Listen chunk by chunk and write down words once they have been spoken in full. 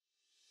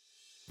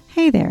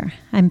Hey there,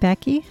 I'm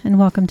Becky, and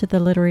welcome to the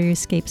Literary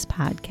Escapes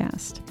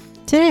podcast.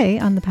 Today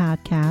on the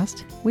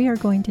podcast, we are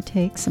going to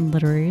take some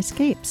literary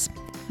escapes.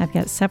 I've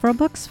got several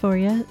books for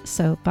you,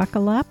 so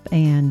buckle up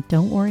and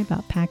don't worry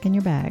about packing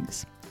your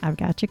bags. I've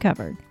got you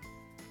covered.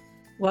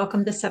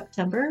 Welcome to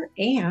September,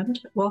 and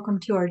welcome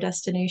to our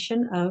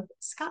destination of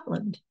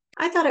Scotland.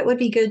 I thought it would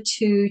be good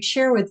to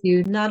share with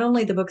you not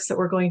only the books that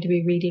we're going to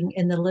be reading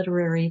in the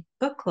Literary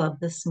Book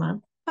Club this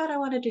month, but I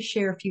wanted to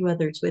share a few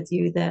others with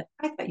you that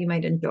I thought you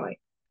might enjoy.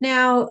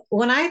 Now,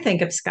 when I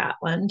think of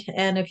Scotland,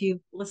 and if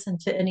you've listened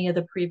to any of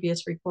the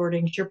previous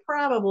recordings, you're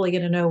probably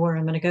going to know where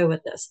I'm going to go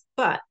with this.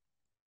 But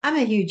I'm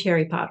a huge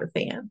Harry Potter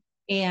fan,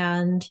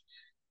 and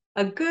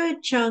a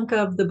good chunk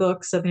of the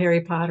books of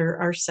Harry Potter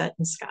are set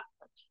in Scotland.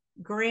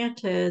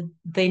 Granted,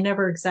 they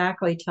never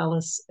exactly tell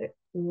us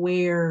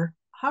where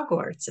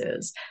Hogwarts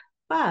is,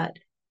 but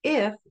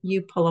if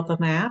you pull up a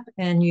map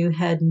and you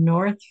head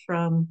north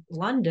from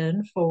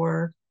London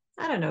for,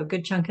 a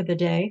good chunk of the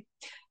day,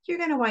 you're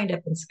going to wind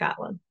up in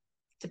Scotland.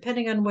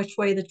 Depending on which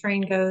way the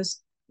train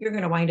goes, you're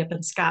going to wind up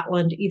in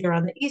Scotland, either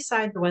on the east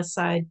side, the west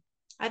side.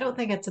 I don't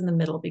think it's in the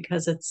middle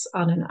because it's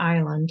on an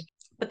island,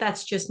 but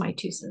that's just my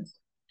 2 cents.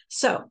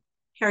 So,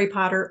 Harry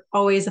Potter,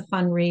 always a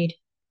fun read,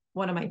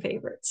 one of my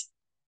favorites.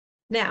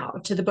 Now,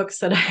 to the books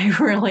that I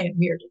really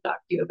am here to talk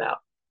to you about.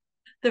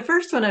 The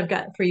first one I've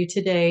got for you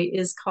today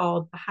is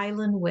called The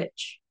Highland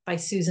Witch by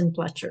Susan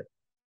Fletcher.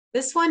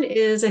 This one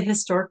is a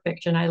historic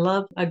fiction. I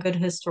love a good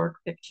historic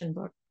fiction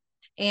book.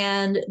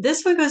 And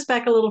this one goes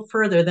back a little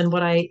further than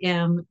what I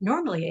am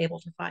normally able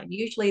to find.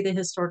 Usually the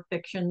historic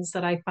fictions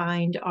that I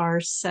find are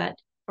set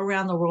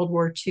around the World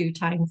War II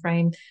time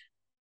frame,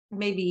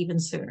 maybe even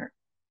sooner.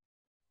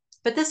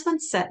 But this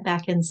one's set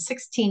back in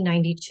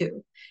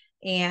 1692,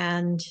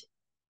 and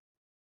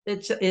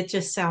it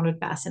just sounded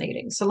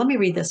fascinating. So let me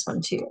read this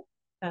one to you.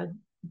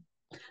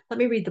 Let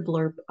me read the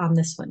blurb on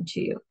this one to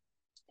you.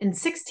 In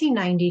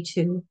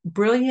 1692,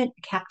 brilliant,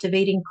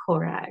 captivating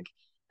Corag,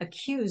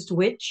 accused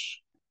witch,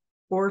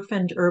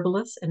 orphaned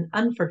herbalist, and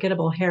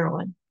unforgettable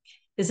heroine,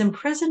 is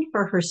imprisoned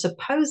for her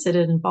supposed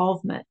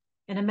involvement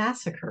in a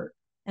massacre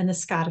in the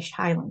Scottish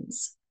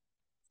Highlands.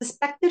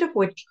 Suspected of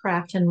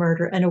witchcraft and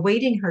murder and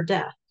awaiting her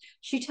death,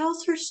 she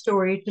tells her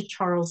story to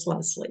Charles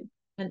Leslie,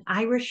 an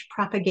Irish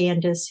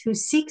propagandist who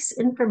seeks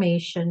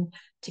information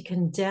to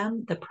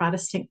condemn the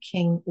Protestant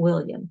King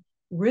William,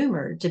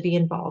 rumored to be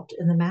involved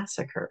in the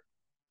massacre.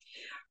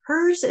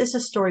 Hers is a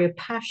story of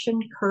passion,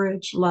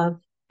 courage, love,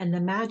 and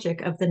the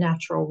magic of the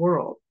natural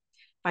world.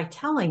 By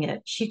telling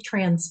it, she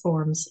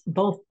transforms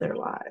both their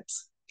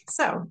lives.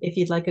 So, if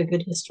you'd like a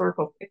good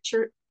historical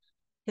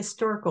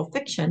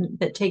fiction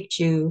that takes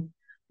you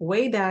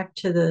way back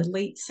to the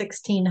late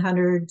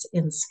 1600s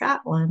in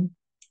Scotland,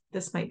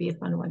 this might be a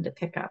fun one to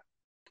pick up.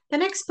 The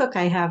next book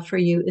I have for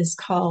you is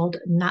called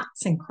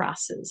Knots and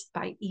Crosses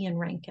by Ian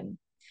Rankin.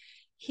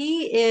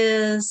 He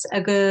is a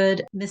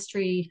good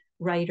mystery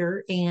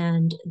writer,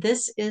 and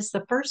this is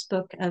the first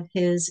book of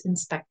his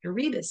Inspector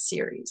Rebus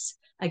series.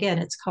 Again,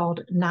 it's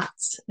called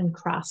Knots and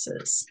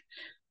Crosses.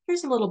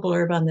 Here's a little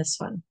blurb on this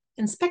one.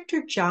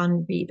 Inspector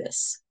John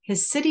Rebus.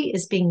 His city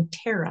is being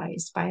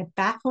terrorized by a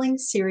baffling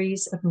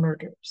series of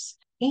murders,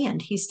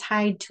 and he's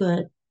tied to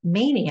a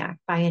maniac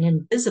by an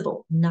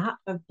invisible knot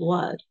of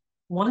blood.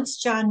 Once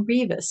John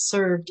Rebus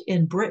served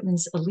in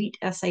Britain's elite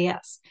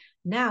SAS.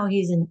 Now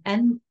he's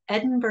an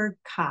Edinburgh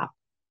cop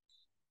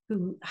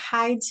who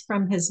hides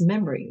from his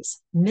memories,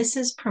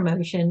 misses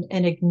promotion,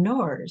 and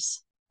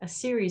ignores a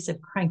series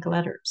of crank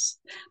letters.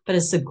 But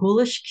as the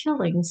ghoulish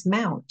killings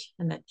mount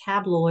and the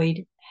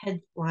tabloid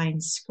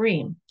headlines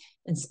scream,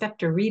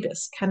 Inspector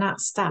Rebus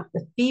cannot stop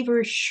the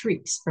feverish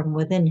shrieks from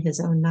within his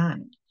own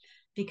mind.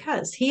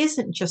 Because he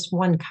isn't just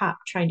one cop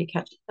trying to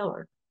catch a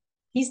killer.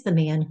 He's the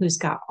man who's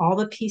got all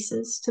the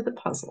pieces to the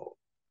puzzle.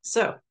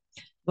 So,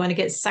 want to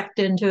get sucked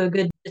into a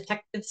good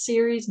detective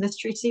series,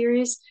 mystery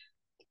series?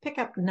 Pick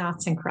up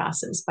Knots and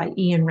Crosses by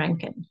Ian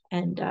Rankin,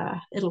 and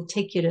it'll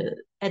take you to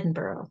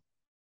Edinburgh.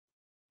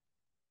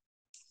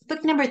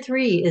 Book number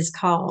 3 is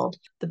called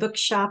The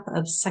Bookshop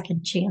of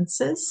Second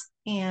Chances,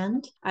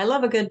 and I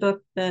love a good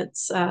book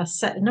that's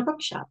set in a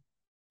bookshop.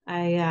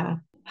 I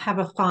have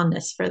a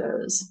fondness for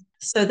those.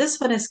 So this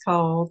one is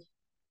called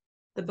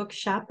The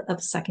Bookshop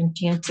of Second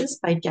Chances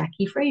by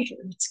Jackie Fraser.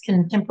 It's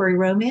contemporary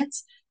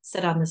romance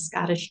set on the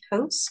Scottish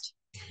coast.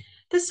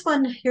 This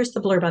one, here's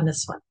the blurb on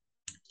this one.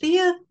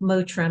 Thea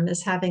Mottram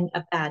is having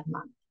a bad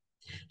month.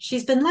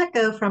 She's been let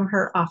go from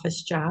her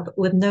office job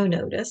with no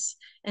notice,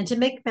 and to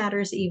make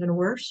matters even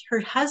worse,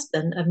 her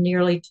husband of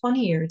nearly 20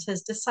 years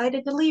has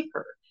decided to leave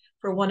her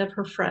for one of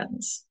her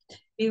friends.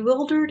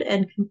 Bewildered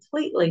and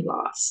completely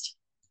lost,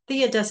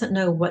 Thea doesn't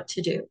know what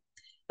to do.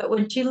 But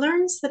when she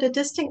learns that a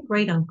distant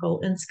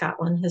great-uncle in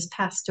Scotland has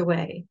passed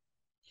away,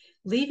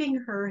 leaving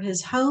her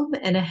his home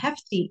and a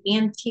hefty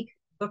antique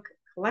book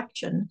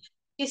collection,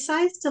 she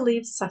decides to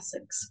leave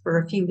Sussex for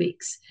a few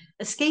weeks.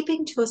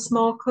 Escaping to a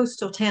small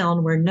coastal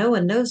town where no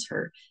one knows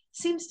her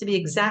seems to be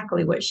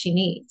exactly what she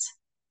needs.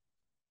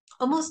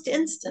 Almost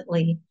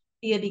instantly,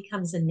 Thea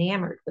becomes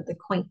enamored with the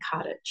quaint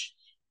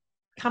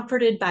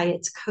comforted by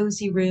its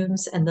cozy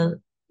rooms and the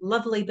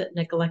lovely but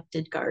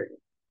neglected garden.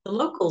 The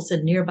locals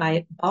in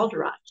nearby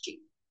Baldarachi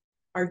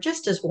are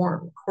just as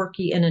warm,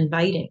 quirky, and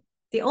inviting.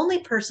 The only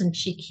person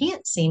she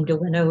can't seem to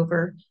win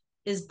over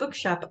is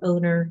bookshop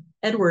owner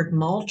Edward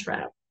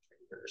Maltrap,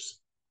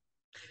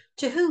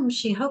 to whom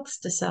she hopes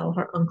to sell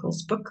her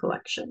uncle's book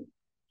collection.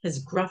 His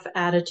gruff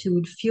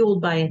attitude,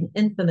 fueled by an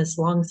infamous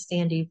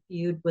long-standing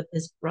feud with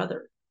his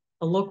brother,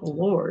 a local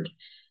lord,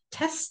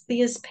 tests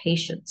Thea's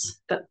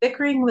patience, but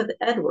bickering with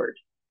Edward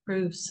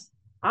proves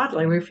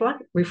oddly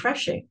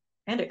refreshing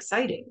and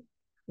exciting,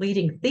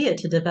 leading Thea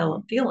to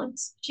develop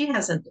feelings she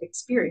hasn't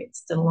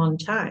experienced in a long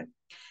time,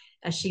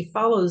 as she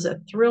follows a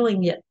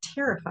thrilling yet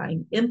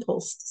terrifying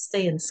impulse to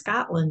stay in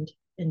Scotland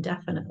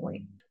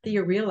indefinitely.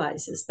 Thea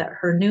realizes that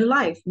her new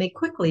life may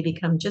quickly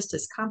become just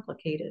as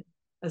complicated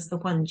as the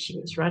one she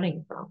was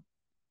running from.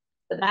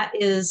 But that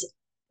is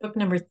book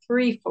number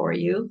 3 for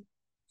you.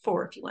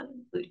 4 if you want to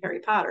include Harry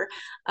Potter.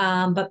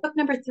 But book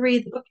number 3,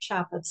 The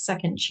Bookshop of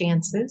Second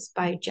Chances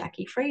by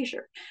Jackie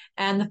Fraser.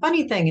 And the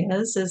funny thing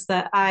is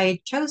that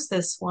I chose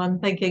this one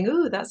thinking,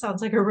 ooh, that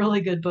sounds like a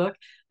really good book.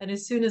 And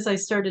as soon as I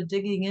started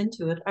digging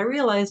into it, I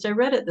realized I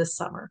read it this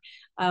summer.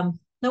 No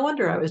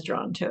wonder I was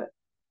drawn to it.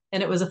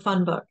 And it was a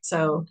fun book.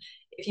 So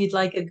if you'd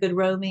like a good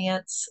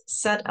romance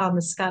set on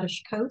the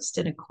Scottish coast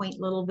in a quaint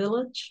little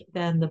village,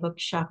 then The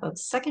Bookshop of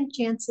Second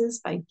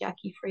Chances by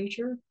Jackie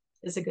Fraser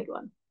is a good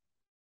one.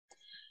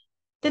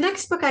 The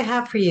next book I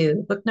have for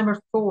you, book number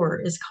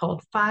 4, is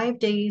called 5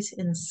 Days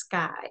in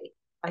Skye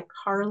by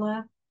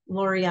Carla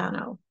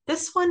Laureano.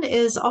 This one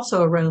is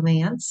also a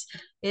romance.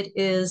 It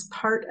is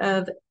part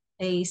of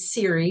a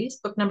series,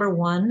 book number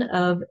 1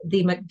 of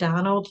the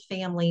MacDonald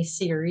Family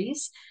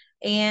series.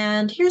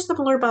 And here's the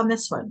blurb on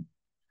this one.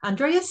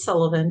 Andrea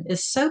Sullivan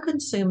is so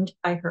consumed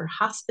by her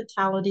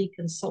hospitality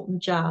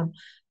consultant job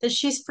that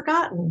she's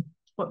forgotten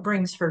what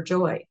brings her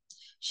joy.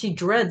 She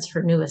dreads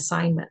her new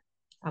assignment,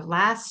 a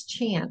last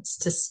chance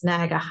to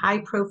snag a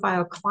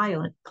high-profile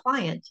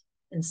client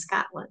in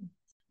Scotland.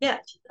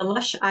 Yet the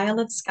lush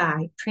Isle of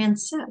Skye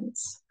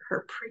transcends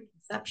her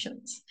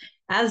preconceptions,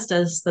 as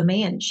does the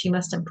man she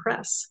must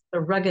impress,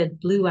 the rugged,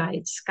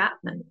 blue-eyed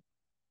Scotsman,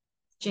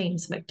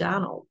 James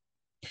MacDonald.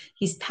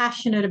 He's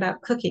passionate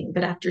about cooking,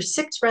 but after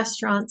 6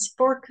 restaurants,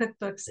 4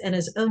 cookbooks, and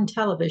his own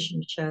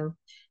television show,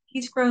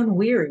 he's grown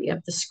weary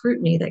of the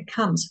scrutiny that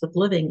comes with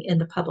living in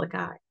the public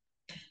eye.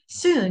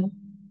 Soon,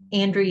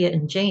 Andrea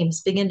and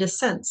James begin to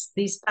sense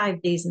these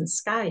 5 days in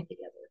Skye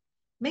together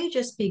may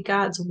just be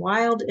God's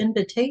wild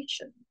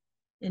invitation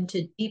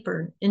into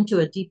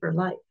a deeper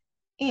life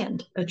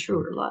and a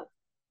truer love.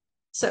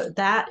 So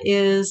that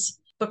is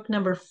book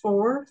number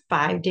 4,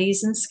 5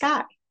 Days in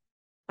Skye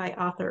by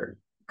author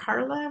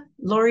Carla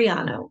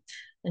Laureano.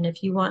 And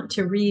if you want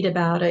to read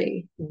about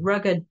a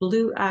rugged,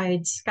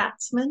 blue-eyed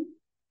Scotsman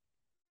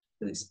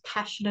who's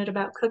passionate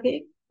about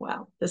cooking,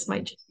 well, this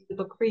might just be the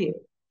book for you.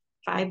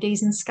 5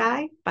 Days in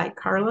Skye by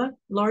Carla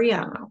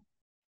Laureano.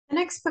 The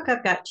next book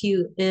I've got to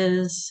you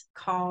is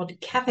called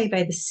Cafe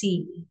by the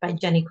Sea by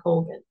Jenny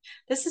Colgan.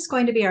 This is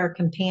going to be our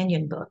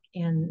companion book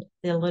in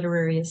the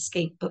Literary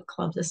Escape Book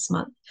Club this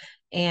month.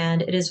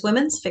 And it is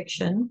women's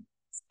fiction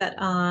set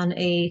on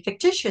a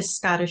fictitious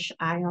Scottish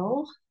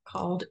isle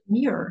called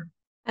Muir.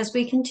 As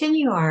we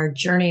continue our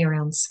journey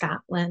around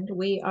Scotland,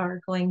 we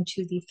are going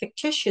to the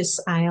fictitious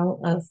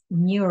Isle of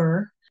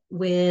Muir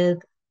with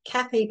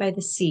Cafe by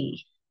the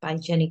Sea by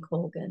Jenny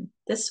Colgan.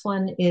 This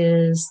one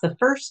is the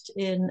first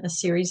in a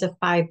series of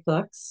 5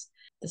 books.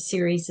 The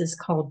series is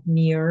called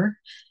Muir.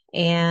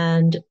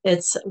 And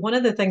it's one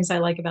of the things I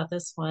like about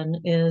this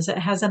one is it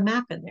has a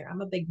map in there.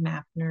 I'm a big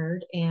map nerd,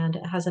 and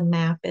it has a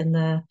map in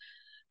the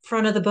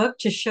front of the book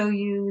to show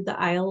you the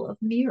Isle of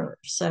Muir.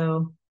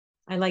 So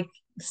I like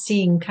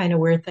seeing kind of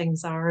where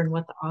things are and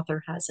what the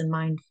author has in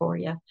mind for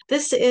you.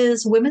 This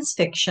is women's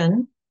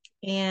fiction,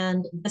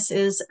 and this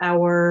is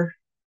our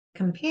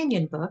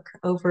companion book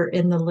over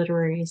in the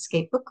Literary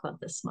Escape Book Club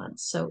this month.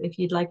 So if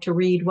you'd like to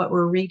read what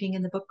we're reading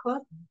in the book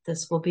club,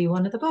 this will be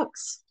one of the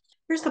books.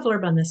 Here's the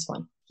blurb on this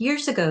one.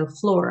 Years ago,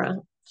 Flora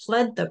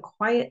fled the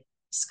quiet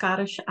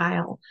Scottish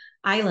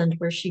island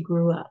where she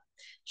grew up.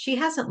 She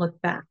hasn't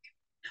looked back.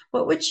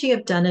 What would she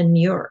have done in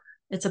Muir?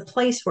 It's a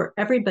place where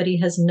everybody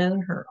has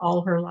known her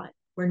all her life,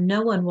 where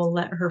no one will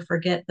let her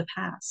forget the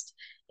past.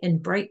 In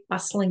bright,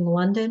 bustling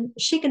London,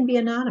 she can be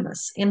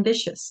anonymous,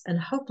 ambitious, and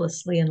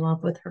hopelessly in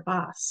love with her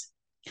boss.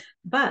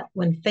 But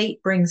when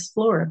fate brings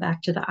Flora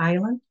back to the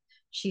island,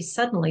 she's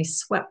suddenly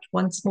swept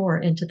once more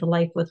into the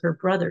life with her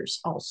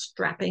brothers, all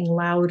strapping,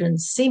 loud, and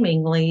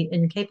seemingly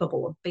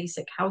incapable of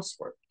basic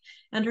housework,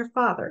 and her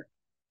father.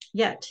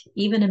 Yet,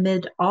 even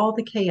amid all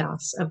the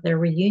chaos of their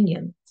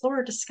reunion,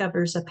 Flora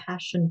discovers a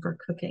passion for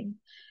cooking,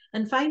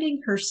 and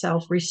finding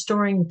herself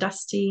restoring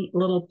dusty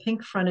little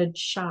pink-fronted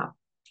shop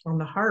on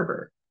the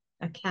harbor,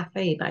 a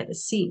cafe by the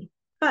sea.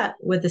 But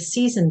with the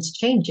seasons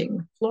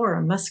changing,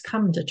 Flora must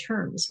come to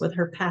terms with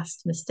her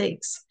past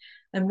mistakes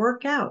and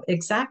work out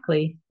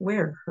exactly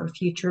where her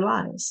future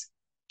lies.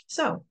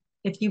 So,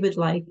 if you would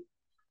like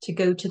to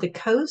go to the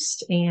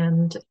coast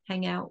and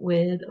hang out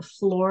with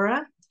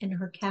Flora in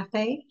her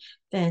cafe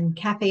than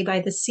Cafe by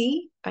the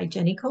Sea by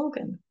Jenny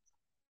Colgan.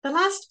 The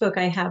last book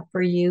I have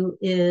for you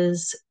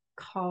is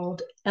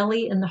called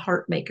Ellie and the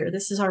Heartmaker.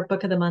 This is our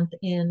book of the month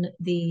in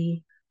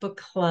the book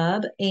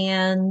club,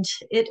 and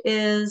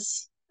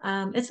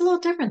it's a little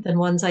different than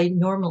ones I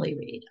normally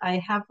read.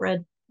 I have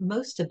read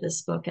most of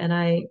this book, and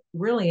I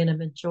really am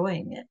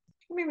enjoying it.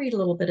 Let me read a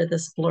little bit of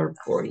this blurb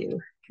for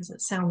you because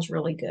it sounds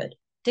really good.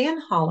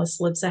 Dan Hollis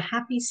lives a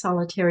happy,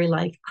 solitary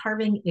life,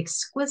 carving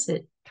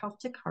exquisite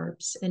Celtic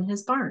harps in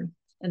his barn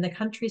in the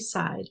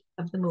countryside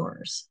of the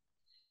moors.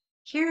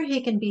 Here he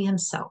can be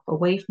himself,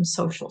 away from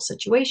social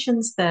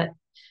situations that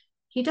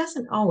he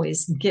doesn't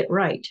always get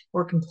right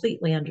or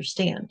completely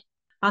understand.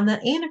 On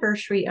the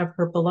anniversary of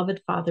her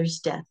beloved father's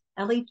death,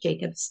 Ellie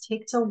Jacobs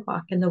takes a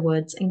walk in the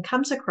woods and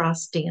comes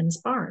across Dan's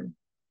barn.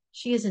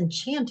 She is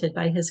enchanted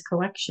by his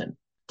collection.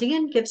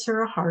 Dan gives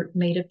her a heart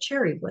made of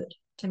cherry wood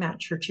to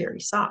match her cherry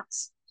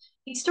socks.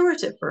 He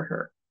stores it for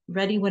her,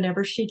 ready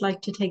whenever she'd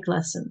like to take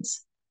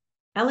lessons.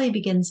 Ellie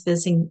begins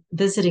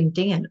visiting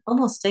Dan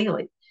almost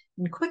daily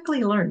and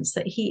quickly learns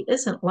that he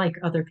isn't like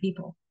other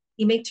people.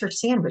 He makes her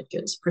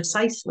sandwiches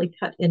precisely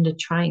cut into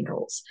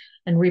triangles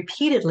and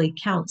repeatedly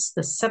counts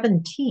the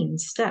 17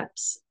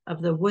 steps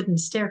of the wooden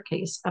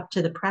staircase up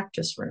to the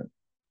practice room.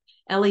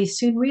 Ellie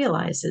soon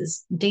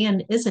realizes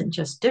Dan isn't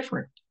just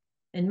different.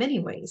 In many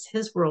ways,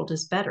 his world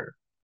is better,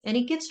 and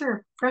he gives her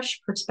a fresh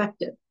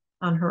perspective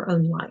on her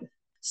own life.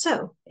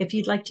 So, if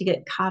you'd like to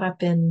get caught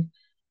up in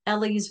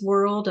Ellie's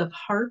world of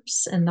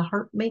harps and the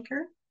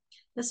Heartmaker,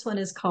 this one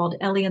is called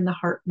Ellie and the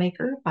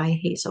Heartmaker by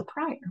Hazel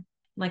Pryor.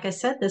 Like I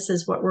said, this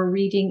is what we're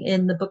reading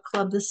in the book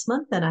club this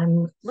month, and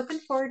I'm looking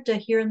forward to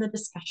hearing the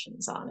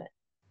discussions on it.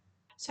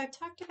 So I've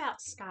talked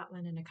about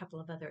Scotland in a couple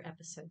of other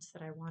episodes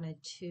that I wanted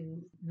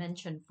to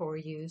mention for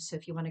you. So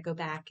if you want to go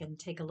back and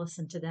take a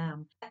listen to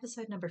them.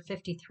 Episode number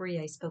 53,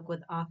 I spoke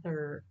with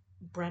author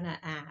Brenna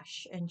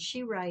Ash, and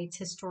she writes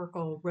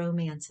historical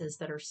romances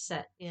that are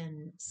set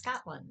in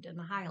Scotland in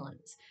the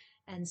Highlands.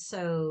 And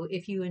so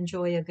if you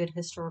enjoy a good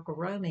historical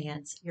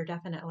romance, you're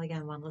definitely going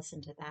to want to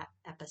listen to that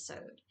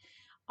episode.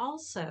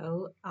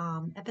 Also,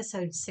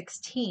 episode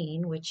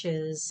 16, which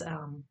is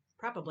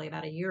probably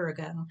about a year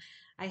ago,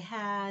 I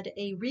had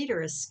a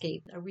reader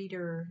escape. A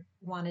reader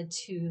wanted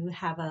to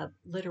have a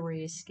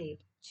literary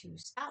escape to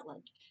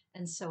Scotland,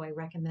 and so I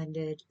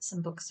recommended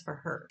some books for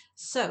her.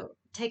 So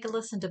take a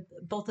listen to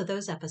both of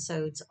those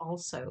episodes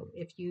also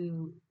if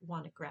you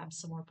want to grab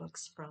some more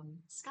books from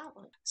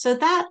Scotland. So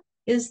that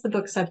is the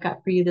books I've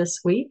got for you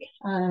this week.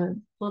 A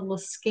little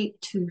escape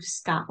to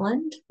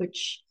Scotland,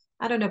 which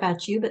I don't know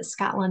about you, but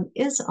Scotland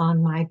is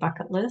on my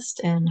bucket list,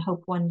 and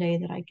hope one day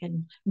that I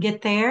can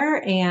get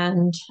there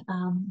and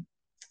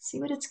see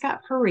what it's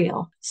got for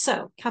real.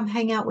 So come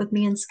hang out with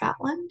me in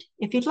Scotland.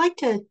 If you'd like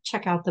to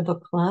check out the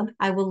book club,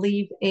 I will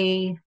leave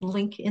a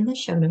link in the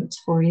show notes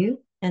for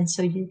you. And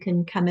so you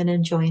can come in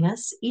and join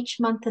us. Each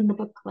month in the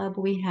book club,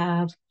 we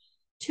have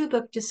 2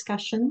 book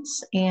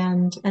discussions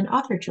and an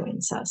author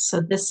joins us.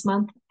 So this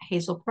month,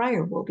 Hazel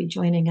Pryor will be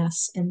joining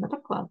us in the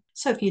book club.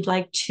 So if you'd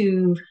like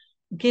to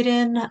get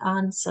in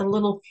on a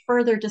little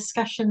further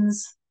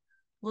discussions,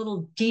 a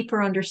little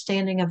deeper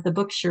understanding of the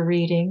books you're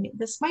reading,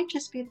 this might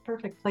just be the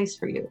perfect place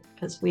for you,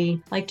 because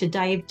we like to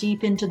dive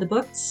deep into the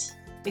books,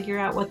 figure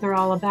out what they're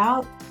all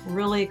about,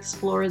 really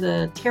explore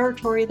the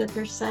territory that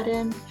they're set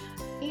in,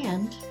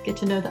 and get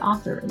to know the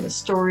author and the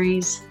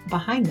stories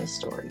behind the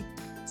story.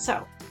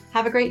 So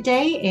have a great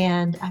day,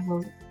 and I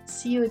will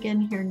see you again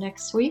here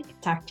next week.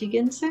 Talk to you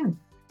again soon.